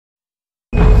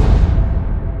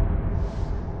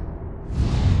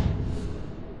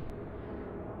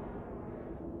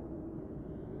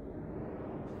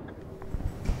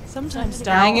Sometimes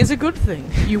dying is a good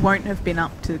thing. You won't have been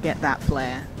up to get that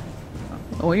flare.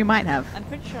 Or you might have. I'm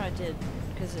pretty sure I did,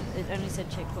 because it only said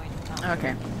checkpoint.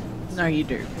 Okay. No, you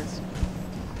do, because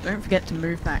don't forget to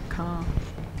move that car.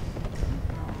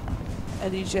 I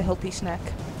need your healthy snack.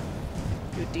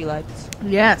 Your delights.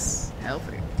 Yes.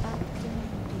 Healthy.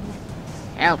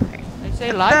 Healthy. They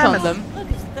say light on them. Look,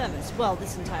 it's thermos. Well,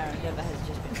 this entire endeavour has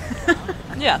just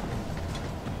been Yeah.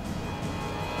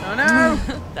 Oh no!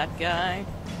 That guy.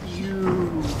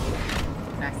 You.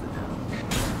 Nice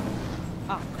enough.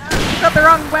 Oh, Got the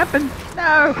wrong weapon!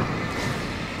 No!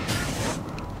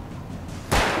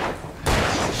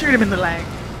 Shoot him in the leg.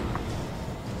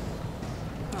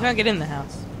 You can't get in the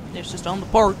house. It's just on the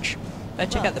porch.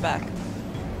 Check out the back.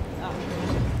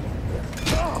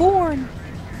 oh. Corn!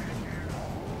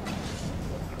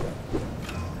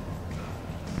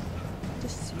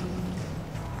 Just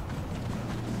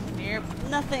Yep.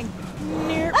 Nothing.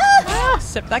 near.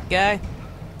 Except that guy.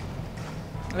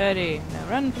 Ready. Now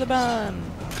run for the bun.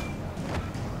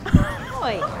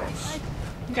 Oi. I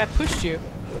think I pushed you.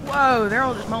 Whoa, they're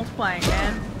all just multiplying,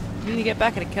 man. You need to get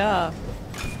back in a car.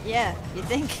 Yeah, you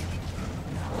think?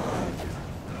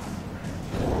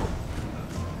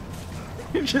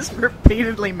 Just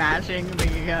repeatedly mashing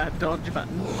the dodge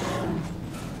button.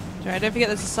 Alright, don't forget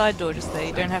there's a side door just there.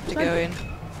 You don't have to go in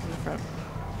the front.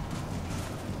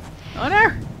 Oh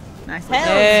no! Nice. Hell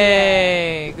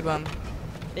Hey, good one.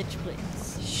 Bitch, please.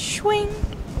 Swing.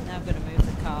 Now I'm gonna move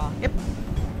the car. Yep.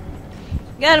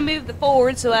 Gotta move the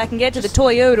Ford so I can get to the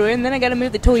Toyota, and then I gotta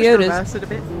move the Just Toyotas. reverse it a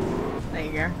bit. There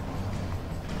you go.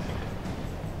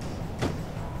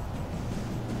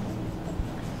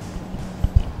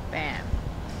 Bam.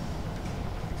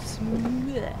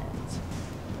 Smooth.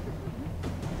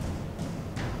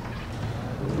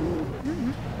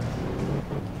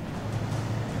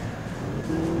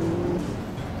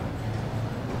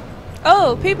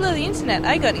 Oh, people of the internet,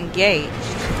 I got engaged.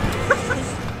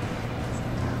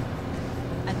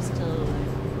 I'm still.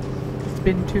 It's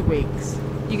been 2 weeks.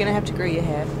 You're gonna have to grow your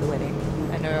hair for the wedding.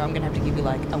 I know I'm gonna have to give you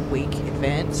like a week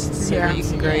advance so that you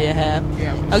can grow your hair.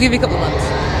 Yeah. I'll give you a couple of months.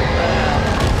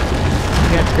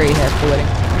 You have to grow your hair for the wedding.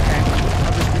 Okay.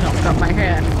 I'll just knock up my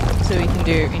hair. So we can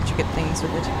do intricate things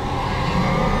with it.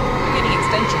 I'm getting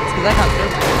extensions because I can't grow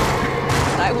my hair.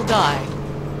 And I will die.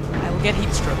 I will get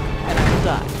heat stroke and I will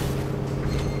die.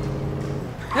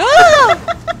 Ah!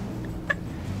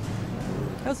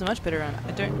 That was a much better run.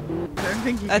 I don't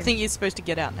think you I can. think you're supposed to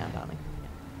get out now, darling.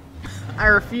 I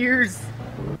refuse.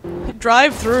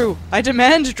 Drive through. I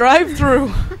demand drive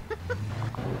through.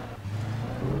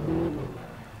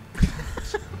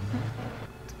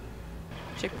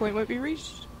 Checkpoint won't be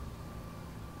reached.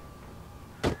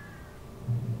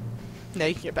 No,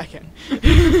 you can get back in.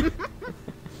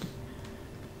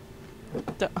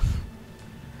 Duh.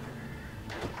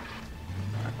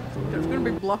 There's gonna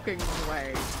be blocking the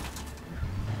way.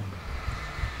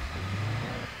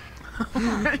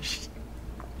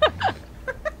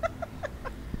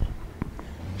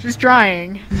 She's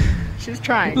trying. She's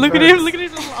trying. Look at folks. him! Look at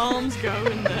his little arms go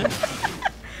in there.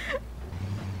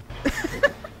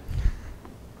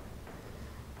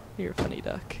 You're a funny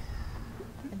duck.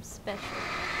 I'm special.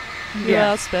 You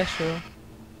Yeah. are special.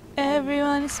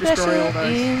 Everyone is Destroy special all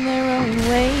those. in their own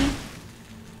way.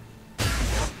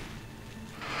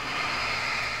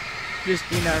 Just,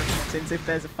 you know, since if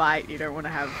there's a fight, you don't want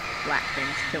to have black things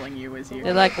killing you as you.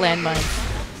 They're like landmines.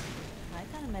 I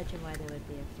can't imagine why there would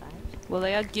be a fight. Well,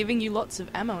 they are giving you lots of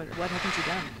ammo. What haven't you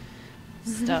done?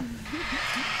 Stuff.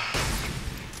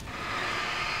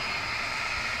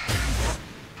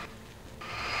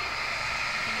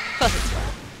 Plus it's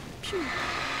fun. Phew.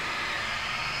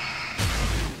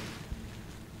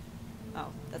 Oh,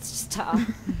 that's just tar.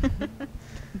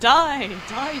 Die!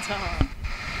 Die, Tar!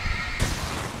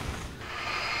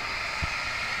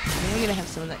 I'm gonna have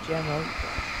some of that jam roll.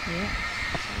 Yeah.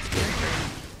 Sounds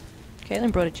good.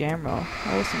 Caitlin brought a jam roll.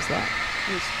 How awesome's that?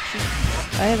 It was cheap.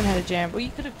 I haven't had a jam. Well,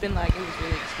 you could have been like, it was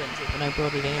really expensive, and I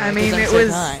brought it anyway. I mean, 'cause I'm it so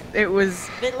was, kind. it was,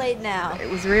 A bit late now. it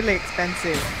was really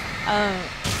expensive.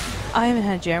 I haven't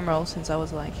had a jam roll since I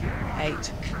was like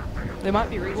 8. There might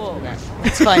be reasons.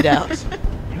 Let's find out. Do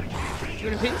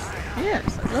you want a piece?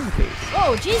 Yes, I love a piece.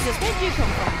 Oh, Jesus, where'd you come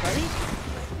from, buddy?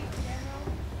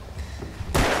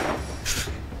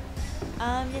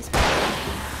 Yes,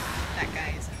 That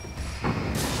guy is.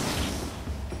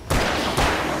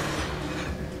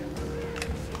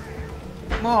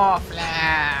 More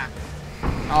flare.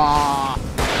 Aww.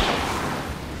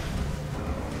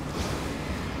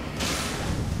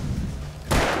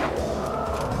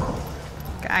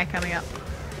 Guy coming up.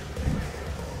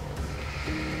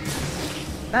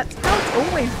 That's how it's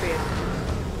always been.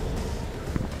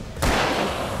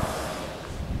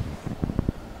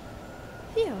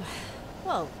 Phew.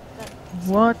 Well, that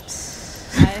What?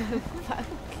 I will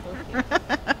kill you with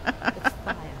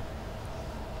fire.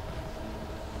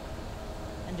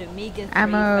 And omega-3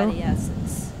 Ammo. fatty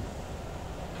acids.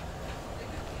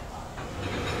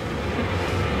 You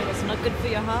know what's not good for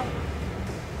your heart?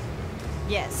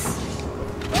 Yes.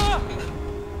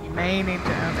 You may need to.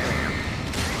 Oh, there we go.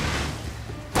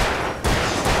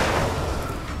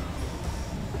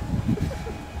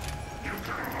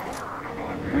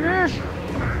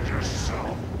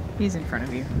 He's in front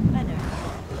of you. I know.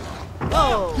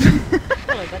 Whoa!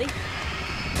 Hello, buddy.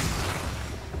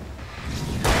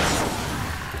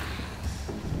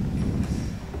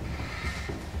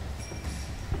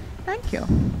 Thank you.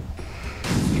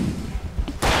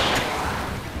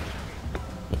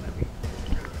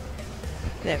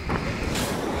 There.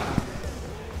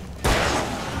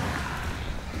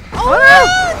 Oh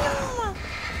no!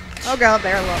 Oh god,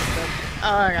 they're lost.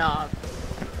 Oh god.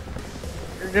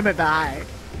 You're gonna die.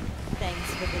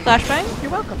 Thanks for the Flashbang?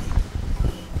 You're welcome.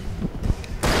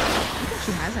 I don't think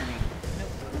she has any.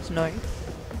 It's annoying.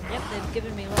 Yep, they've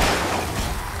given me lots.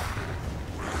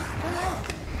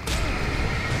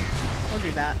 We'll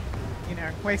do that. You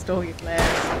know, waste all your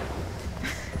flares.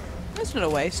 That's not a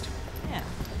waste. Yeah.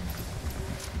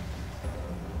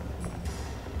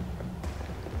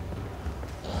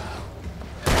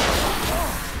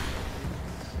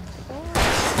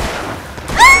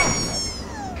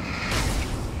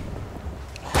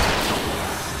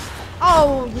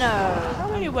 Oh no! How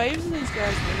many waves are these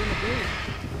guys moving the blue?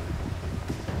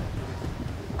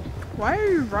 Why are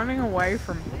you running away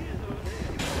from...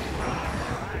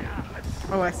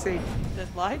 Oh, I see.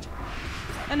 There's light.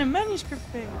 And a manuscript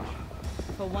page.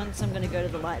 For once, I'm gonna go to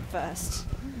the light first.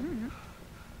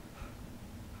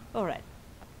 Alright.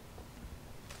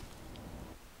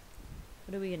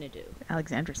 What are we gonna do?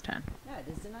 Alexandra's turn. No,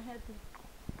 didn't I have the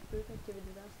group activity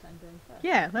last time going first?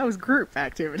 Yeah, that was group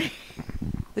activity.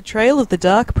 The Trail of the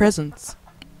Dark Presence.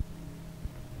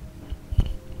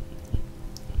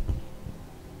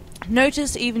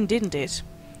 Notice even didn't it?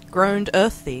 Groaned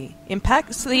Earth Thee.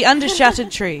 Impacts the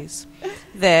undershattered trees.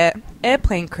 There,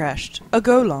 airplane crashed. A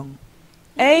go long.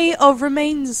 A of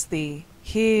remains thee.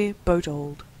 Here, boat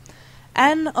old.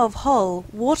 An of hull,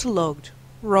 waterlogged.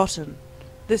 Rotten.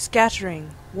 The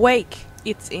scattering. Wake,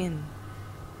 it's in.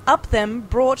 Up them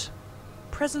brought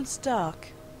presence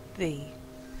dark. Thee.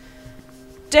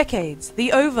 Decades,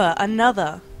 the over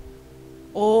another,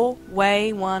 or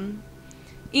way one,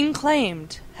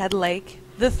 inclaimed had lake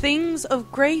the things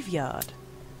of graveyard,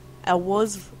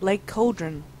 was lake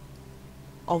cauldron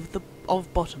of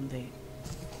bottom thee.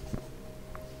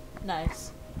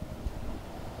 Nice.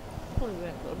 Probably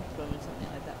won't go to something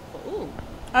like that before. Ooh.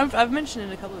 I've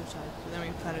mentioned it a couple of times, but then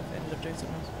we kind of ended up doing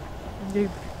something else. Indeed.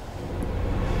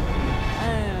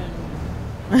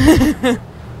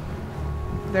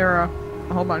 There are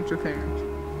a whole bunch of things.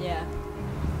 Yeah.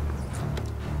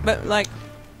 But like,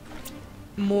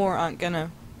 more aren't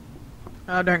gonna.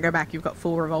 Oh, don't go back. You've got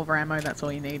full revolver ammo. That's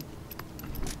all you need.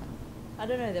 I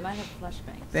don't know, they might have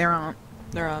flashbangs. There aren't.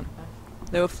 There aren't.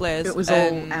 There were flares. It was all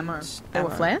and ammo. There were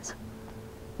flares?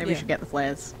 Maybe Yeah. we should get the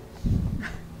flares.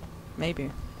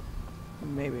 Maybe.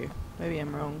 Maybe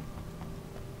I'm wrong.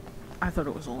 I thought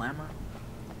it was all ammo.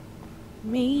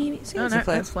 Maybe. See, No, it's no, a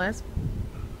flare. it's flares.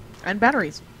 And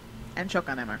batteries. And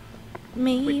shotgun ammo.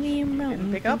 Maybe I'm didn't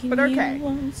wrong. pick up, thinking but okay. You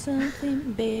want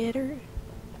something better.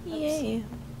 Yeah.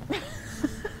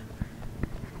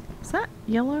 Is that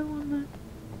yellow on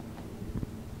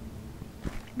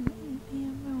Maybe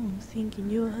I'm wrong. Thinking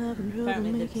you're having trouble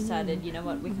Apparently they've making decided, you know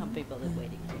what, we can't be bothered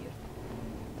waiting for you.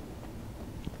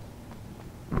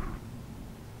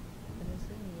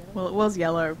 the... Well, it was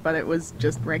yellow, but it was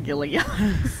just regular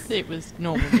yellow. It was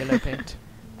normal yellow paint.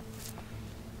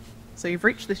 So you've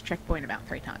reached this checkpoint about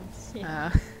 3 times.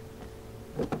 Yeah.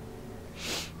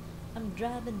 I'm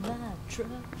driving my truck.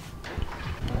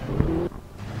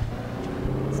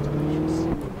 It's delicious.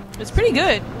 It's pretty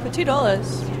good for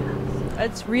 $2.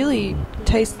 It's really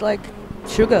tastes like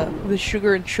sugar with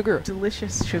sugar and sugar.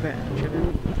 Delicious sugar.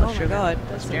 Oh my god,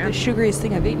 that's the sugariest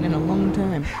thing I've eaten in a long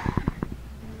time.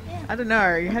 I don't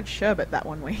know, you had sherbet that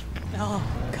one week. Oh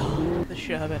god, the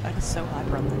sherbet. I was so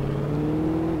hyper on that.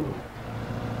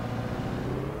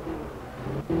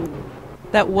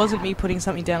 That wasn't me putting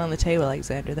something down on the table,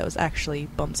 Alexandra. That was actually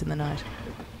bumps in the night.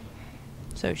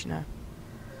 So you know.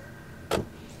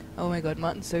 Oh my god,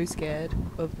 Martin's so scared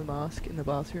of the mask in the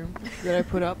bathroom that I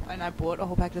put up, and I bought a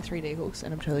whole pack of 3D hooks,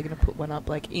 and I'm totally gonna put one up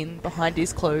like in behind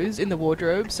his clothes in the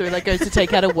wardrobe, so he like goes to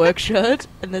take out a work shirt,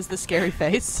 and there's the scary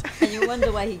face. And you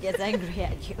wonder why he gets angry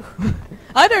at you.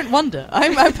 I don't wonder.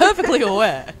 I'm perfectly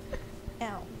aware.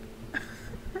 Ow.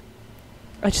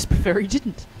 I just prefer he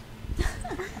didn't. And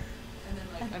then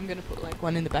like I'm gonna put like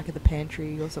one in the back of the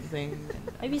pantry or something.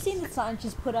 Have you seen the sign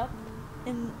she's put up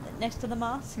in next to the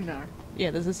mask? No.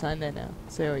 Yeah, there's a sign there now.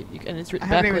 So and it's I written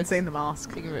haven't even backwards. seen the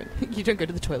mask. Think of it. You don't go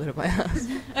to the toilet at my house.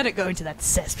 I don't go into that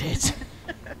cesspit.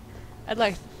 I'd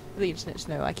like the internet to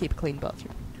know I keep a clean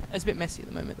bathroom. It's a bit messy at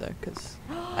the moment though, because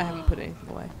I haven't put anything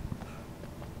away.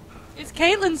 It's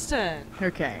Caitlin's turn.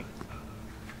 Okay.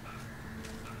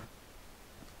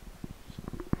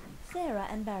 Sarah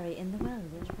and Barry in the well,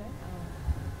 is that correct?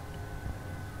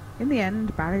 In the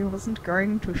end, Barry wasn't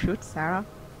going to shoot Sarah.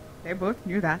 They both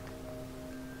knew that.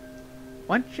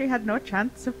 Once she had no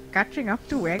chance of catching up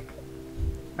to Wick,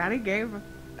 Barry gave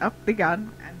up the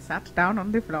gun and sat down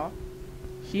on the floor,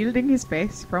 shielding his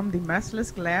face from the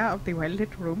merciless glare of the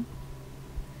well-lit room.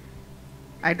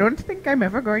 I don't think I'm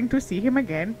ever going to see him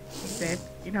again, he said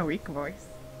in a weak voice.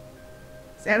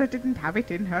 Sarah didn't have it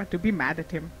in her to be mad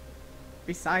at him.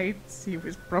 Besides, he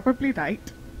was probably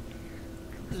right.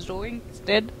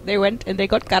 Instead, they went and they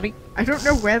got curry. I don't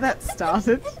know where that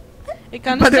started. It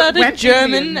kind of But it started went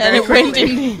German Indian and it very went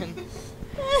quickly. Indian.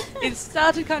 It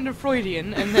started kind of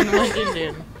Freudian and then went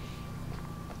Indian.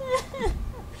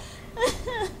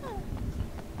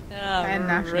 And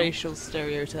national. Racial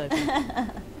stereotyping.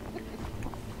 I'm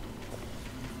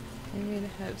gonna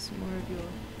have some more of your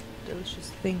delicious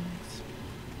things.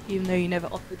 Even though you never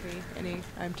offered me any,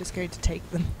 I'm just going to take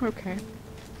them. Okay.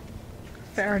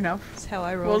 Fair enough. That's how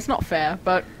I roll. Well, it's not fair,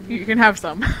 but you can have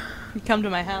some. You come to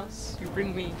my house, you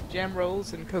bring me jam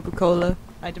rolls and Coca-Cola.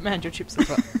 I demand your chips as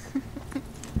well.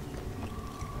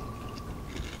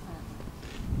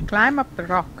 Climb up the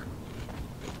rock.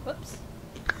 Whoops.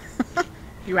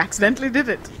 You accidentally did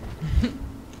it.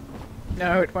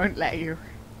 No, it won't let you.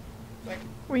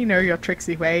 We know your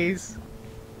tricksy ways.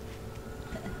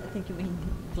 I think you mean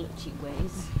glitchy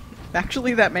ways.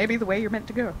 Actually, that may be the way you're meant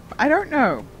to go. I don't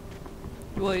know.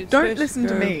 Well, you're Don't supposed listen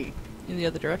to go me. in the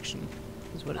other direction,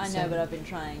 is what it's I know, saying. but I've been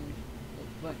trying.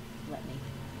 It won't let me.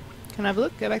 Can I have a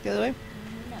look? Go back the other way?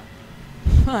 No.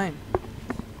 Fine.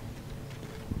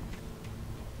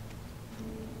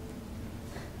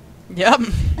 Yep,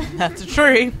 that's a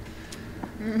tree.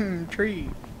 Tree.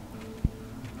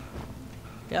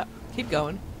 Yep, keep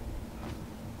going.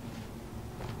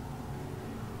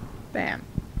 Bam.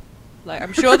 Like,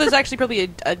 I'm sure there's actually probably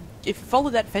a if you follow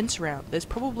that fence around, there's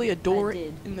probably a door I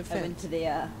did. in the I went fence. to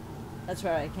the, that's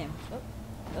where I came.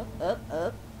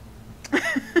 Up.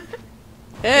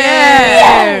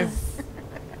 Hey!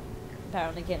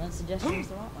 Apparently Caitlin's suggestion was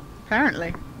the right one.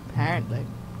 Apparently. Apparently.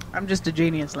 I'm just a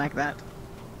genius like that.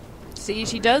 See,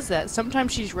 she does that.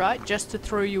 Sometimes she's right just to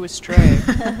throw you astray.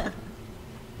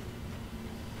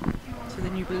 So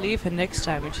then you believe her next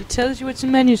time when she tells you it's a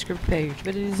manuscript page,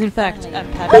 but it is in fact a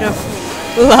packet of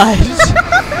lies.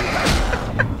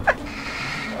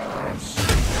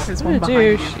 There's What one a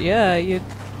behind douche. you. Yeah, you.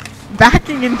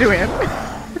 Backing into him.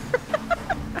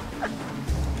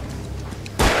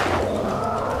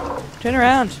 Turn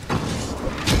around.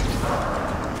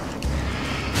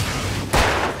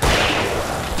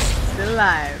 Still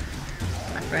alive,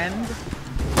 my friend.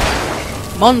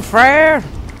 Mon frere.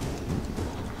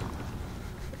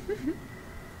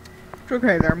 It's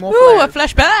okay, there are more Ooh, a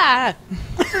flares. flashback.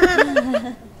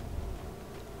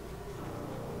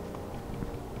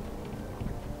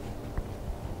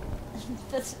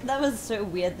 That was so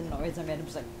weird, the noise I made. I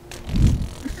was like,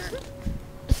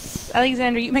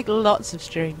 Alexandra, you make lots of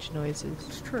strange noises.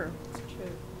 It's true.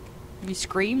 You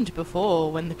screamed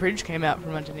before when the bridge came out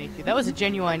from underneath you. That was a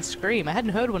genuine scream. I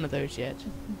hadn't heard one of those yet.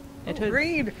 I'd heard-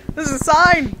 Read! There's a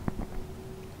sign!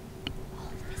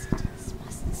 All visitors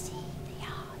must see the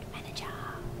yard manager.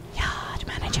 Yard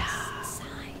manager.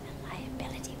 Sign a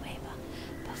liability waiver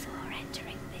before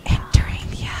entering the yard. Entering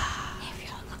the yard. If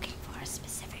you're looking for a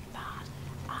specific part,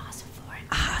 ask for it.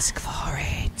 Ask for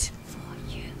it. Before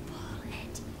you pull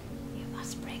it, you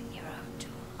must bring your own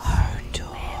tools. Own Wear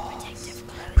tool. protective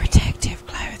clothing. Protective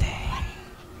clothing.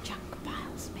 Junk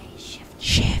piles may shift.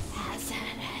 Shift.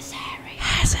 Hazardous area.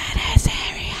 Hazardous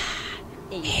area.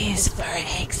 Is for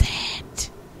exit.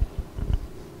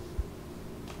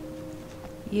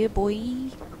 Yeah, boy.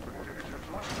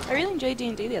 I really enjoyed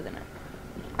D&D the other night.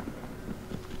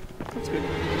 That's good.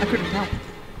 I couldn't help.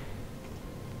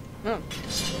 Oh,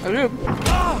 I do.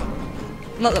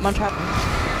 Not that much happened.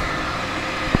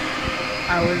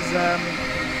 I was,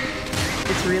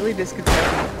 it's really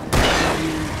disconcerting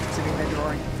you sitting there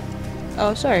drawing.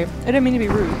 Oh, sorry. I don't mean to be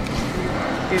rude.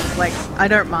 It's like, I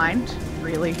don't mind,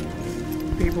 really,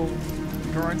 people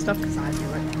drawing stuff, because I do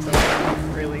it, so I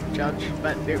don't really judge,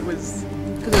 but it was...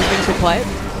 Because it was being so quiet?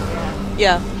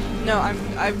 Yeah. No,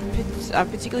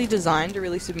 I've particularly designed a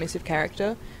really submissive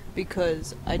character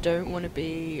because I don't want to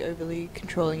be overly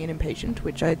controlling and impatient,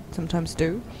 which I sometimes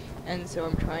do, and so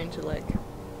I'm trying to like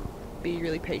be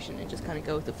really patient and just kind of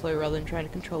go with the flow rather than trying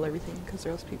to control everything, because or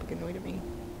else people get annoyed at me.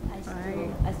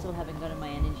 I still haven't gotten my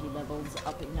energy levels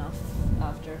up enough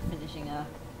after finishing a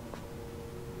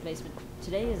placement.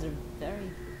 Today is a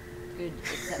very good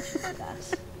exception to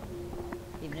that,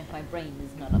 even if my brain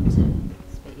is not up to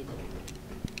speed.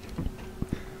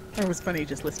 It was funny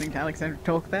just listening to Alexandra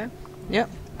talk there. Yep.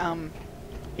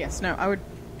 Yes, no, I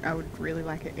would really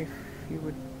like it if you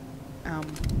would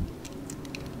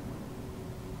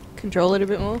Control it a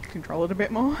bit more. control it a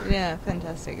bit more. Yeah,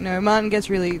 fantastic. No, Martin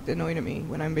gets really annoyed at me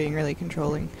when I'm being really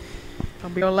controlling. I'll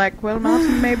be all like, well,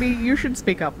 Martin, maybe you should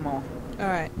speak up more.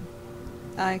 Alright.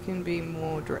 I can be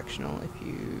more directional if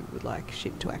you would like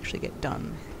shit to actually get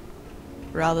done.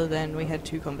 Rather than we had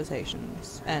 2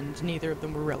 conversations and neither of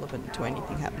them were relevant to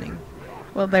anything happening.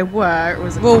 Well, they were. It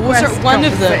was a Well, quest one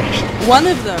of them. conversation. One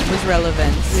of them was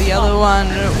relevant. The other one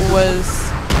was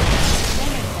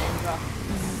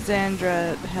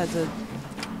Xandra has a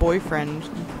boyfriend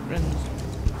and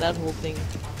that whole thing.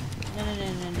 No.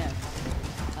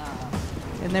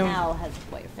 And then Al has a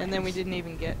boyfriend. and then we didn't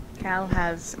even get Cal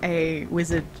has a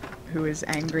wizard who is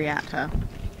angry at her.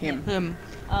 Him. him.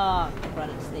 Ah, but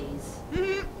it's these.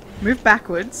 Move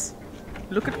backwards.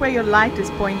 Look at where your light is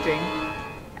pointing,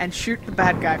 and shoot the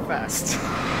bad guy first.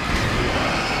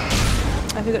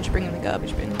 I forgot to bring in the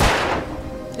garbage bin.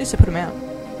 At least I put him out.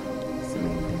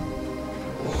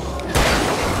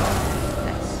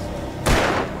 Nice.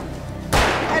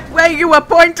 At where you were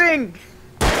pointing!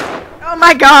 Oh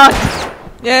my god!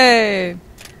 Yay!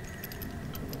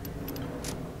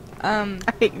 I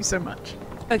hate you so much.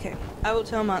 Okay. I will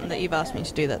tell Martin that you've asked me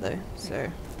to do that though,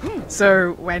 so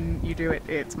So when you do it,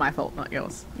 it's my fault, not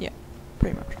yours. yeah,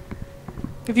 pretty much.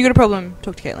 If you got a problem,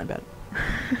 talk to Caitlin about it.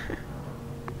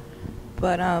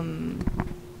 But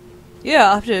yeah,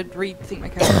 I'll have to rethink my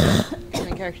character.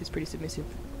 My character's pretty submissive.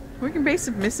 We can be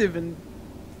submissive and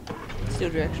Still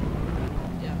direction.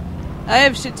 Yeah. I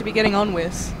have shit to be getting on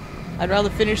with. I'd rather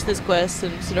finish this quest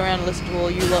and sit around and listen to all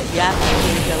you lot yapping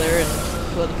to each other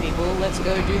and to other people. Let's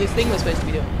go do this thing we're supposed to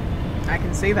be doing. I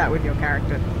can see that with your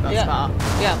character thus Yeah. far.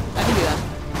 Yeah, I can do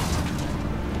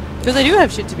that. Because I do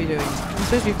have shit to be doing. I'm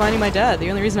supposed to be finding my dad. The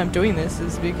only reason I'm doing this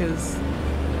is because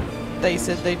they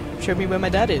said they'd show me where my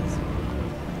dad is.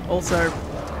 Also,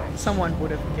 someone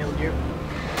would have killed you.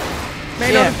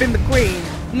 May Yeah. not have been the queen.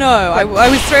 No, I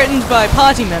was threatened by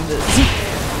party members.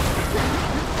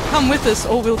 Come with us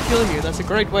or we'll kill you. That's a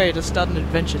great way to start an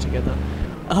adventure together.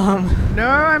 No,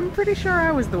 I'm pretty sure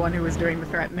I was the one who was doing the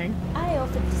threatening. I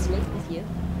offered to sleep with you.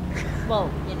 Well,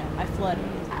 you know, I flirted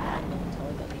with that until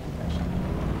I got the impression.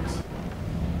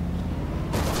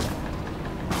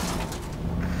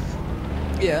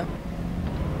 Yeah.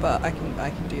 But I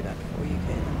can do that for you,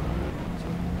 Caitlin.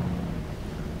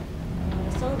 I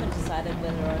still haven't decided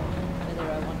whether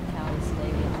I want Cal to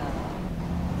stay with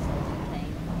Sultan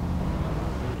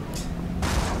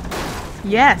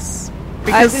Payne. Yes,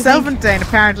 because I think- Selventane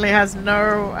apparently has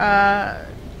no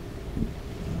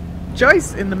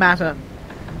choice in the matter.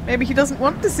 Maybe he doesn't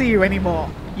want to see you anymore,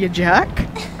 you jerk.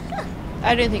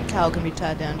 I don't think Cal can be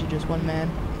tied down to just one man.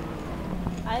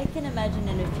 I can imagine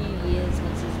in a few years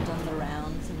once he's done the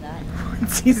rounds and that.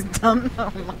 Once he's done,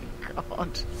 oh my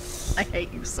god. I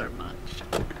hate you so much.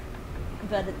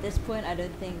 But at this point, I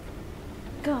don't think.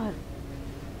 God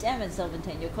damn it,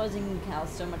 Selventane, you're causing Cal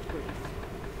so much grief.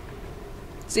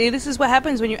 See, this is what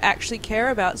happens when you actually care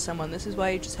about someone. This is why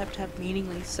you just have to have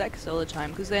meaningless sex all the time.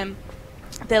 Because then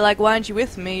they're like, why aren't you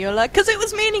with me? You're like, because it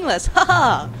was meaningless.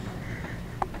 Haha.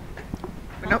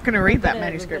 We're not going to read that We're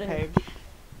gonna- manuscript we're gonna- page.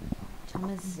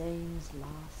 Thomas Zane's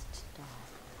last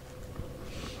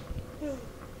dive.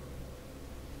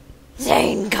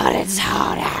 Zane got its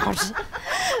heart out,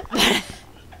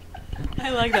 I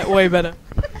like that way better.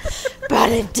 but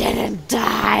it didn't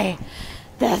die.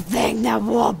 The thing that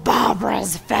wore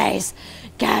Barbara's face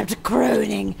kept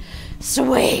crooning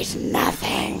sweet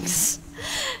nothings,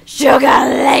 sugar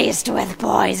laced with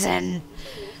poison.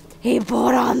 He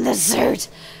put on the suit,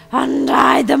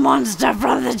 untied the monster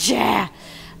from the chair.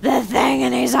 The thing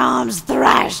in his arms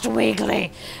thrashed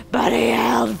weakly, but he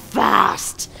held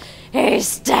fast. He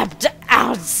stepped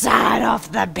outside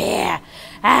of the pier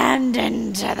and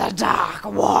into the dark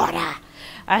water.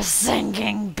 A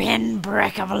sinking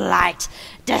pinprick of light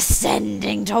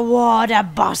descending toward a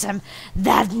bottom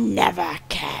that never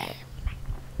came.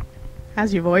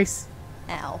 How's your voice?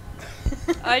 Ow.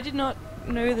 I did not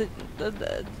know that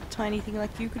the tiny thing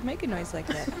like you could make a noise like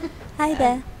that. Hi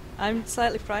there. I'm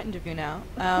slightly frightened of you now.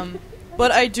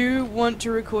 But I do want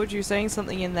to record you saying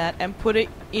something in that and put it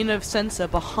in a sensor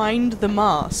behind the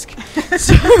mask.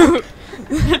 So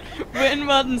when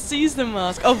Martin sees the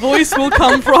mask, a voice will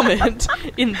come from it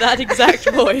in that exact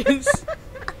voice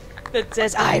that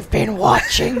says, I've been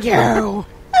watching you.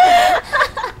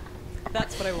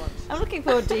 That's what I want. I'm looking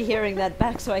forward to hearing that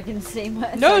back so I can see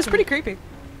what. No, it's pretty creepy.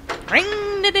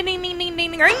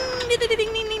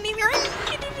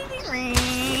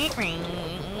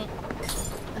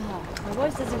 My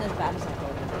voice isn't as bad as I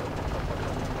thought.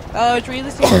 Oh, it's really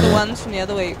listening to the ones from the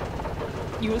other week.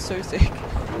 You were so sick.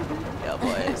 Yeah,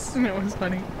 boys. It was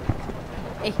funny.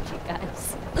 I hate you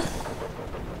guys.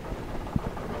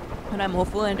 When I'm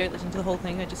awful and I don't listen to the whole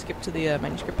thing, I just skip to the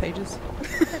manuscript pages.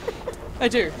 I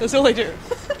do. That's all I do.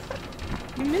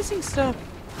 You're missing stuff.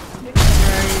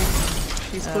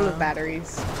 She's full of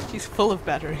batteries. She's full of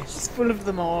batteries. She's full of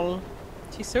them all.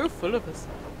 She's so full of us.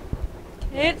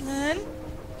 Caitlin,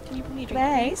 can you put me a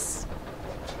drink, please?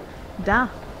 Da.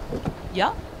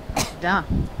 Yeah. Da.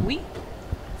 Oui.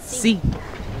 Si.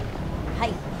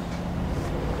 Hi.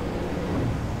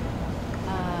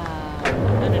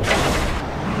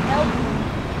 Help.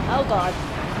 Oh god.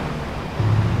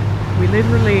 We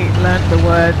literally learnt the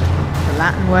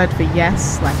Latin word for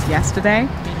yes, like yesterday,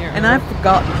 and I've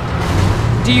forgotten.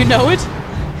 Do you know it?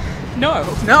 No.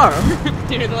 No.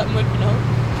 Do you know the Latin word for no?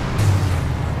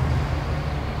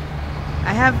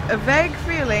 I have a vague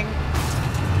feeling.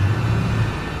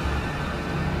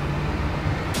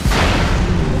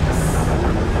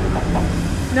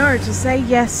 No, to say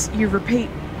yes, you repeat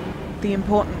the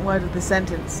important word of the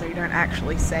sentence, so you don't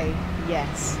actually say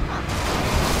yes.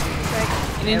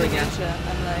 In There we go. Indonesia,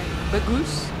 I'm like,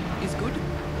 bagus is good.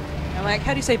 I'm like,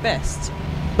 how do you say best?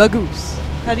 Bagus.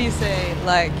 How do you say,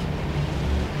 like,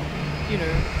 you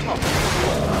know, top?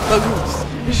 Bagus.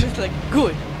 It's just like,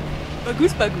 good.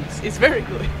 Bagus, bagus. It's very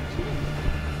good.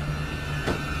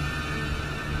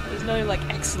 There's no, like,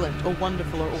 excellent or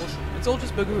wonderful or awesome. It's all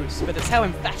just bagus, but it's how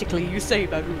emphatically you say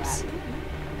bagus.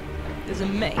 There's a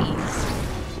maze.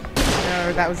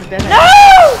 No, that was a dead end.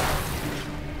 No!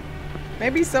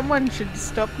 Maybe someone should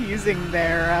stop using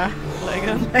their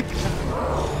Lego.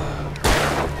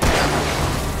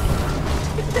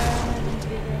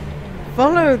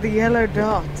 Follow the yellow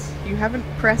dot. You haven't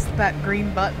pressed that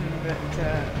green button that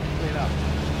lit up,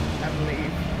 I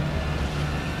believe.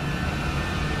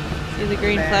 See the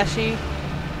green There. flashy?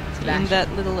 In that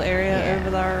little area Yeah.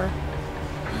 over there.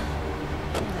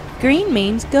 Green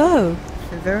means go.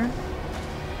 Thither.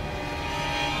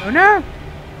 Oh no!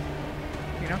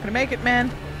 You're not gonna make it, man.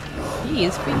 He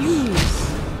is for you.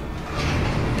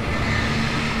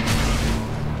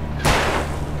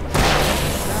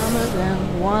 Some of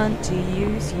them want to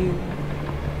use you.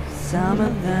 Some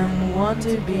of them want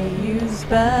to be used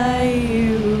by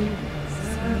you.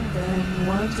 Some of them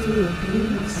want to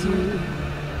abuse you.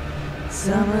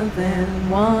 Some of them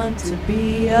want to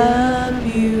be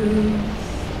abused.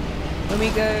 When we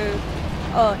go,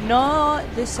 oh, not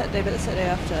this Saturday, but the Saturday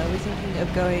after, we're thinking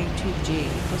of going to the G.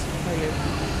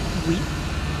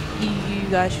 You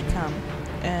guys should come,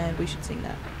 and we should sing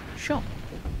that. Sure.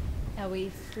 Are we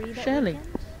free that Surely.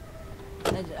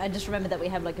 weekend? I just remember that we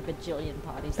have like a bajillion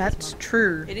parties That's this month.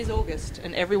 true. It is August,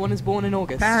 and everyone is born in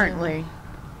August. Apparently.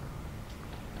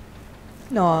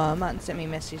 No, Martin sent me a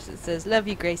message that says, "Love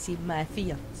you, Gracie, my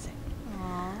fiance."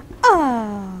 Aww.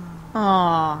 Ah,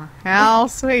 Aw, how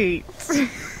sweet.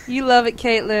 you love it,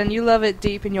 Caitlin. You love it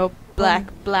deep in your black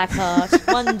heart.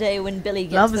 One day when Billy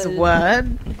gets Love is a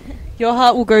word. Your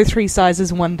heart will go 3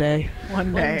 sizes one day.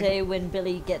 One One day. day when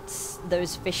Billy gets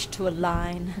those fish to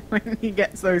align. When he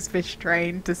gets those fish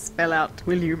trained to spell out,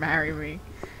 "Will you marry me?"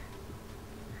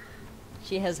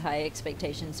 She has high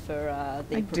expectations for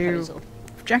the I do. proposal.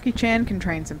 If Jackie Chan can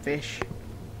train some fish.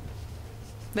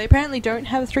 They apparently don't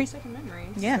have a 3-second memory.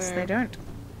 Yes, so they don't.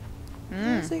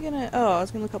 What's they gonna? Oh, I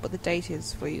was gonna look up what the date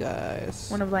is for you guys.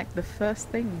 One of like the first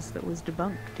things that was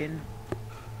debunked in.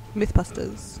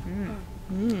 Mythbusters.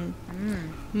 Mm.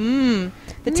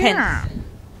 The Yeah.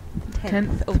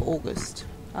 10th of August.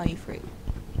 Are you free?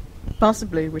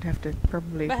 Possibly, we'd have to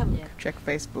probably But have a look. Yeah. check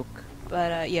Facebook.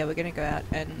 But yeah, we're gonna go out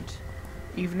and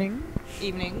Evening.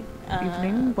 evening.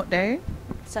 Evening. What day?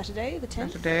 Saturday, the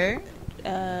 10th. Saturday.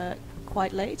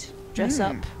 Quite late. Dress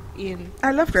up in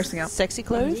I love dressing up. sexy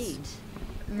clothes. Indeed.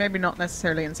 Maybe not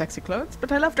necessarily in sexy clothes,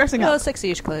 but I love dressing Well, up.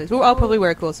 sexy-ish clothes. Well, I'll probably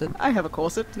wear a corset. I have a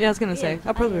corset. Yeah, I was gonna say. Yeah,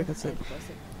 I'll probably wear a I corset. have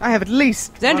corset. I have at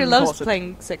least Xandra one loves corset.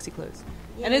 playing sexy clothes.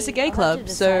 And it's a Yay, gay I'll have club,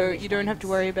 to so decide which you don't have to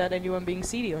ones. worry about anyone being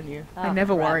seedy on you. I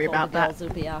never crap, worry all about the that. girls will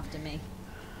be after me.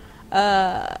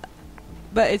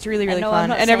 But it's really, really no, I'm fun.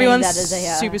 not And saying everyone's that as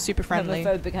a, super, super friendly.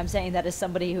 homophobic. I'm saying that as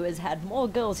somebody who has had more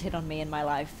girls hit on me in my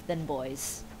life than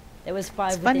boys. There was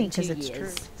 5 It's funny within 2 because it's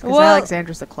years. true. Because Well-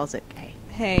 Alexandra's a closet gay.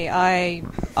 Hey,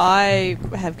 I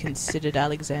have considered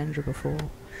Alexandra before.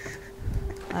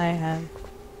 I have.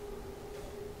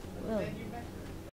 Well,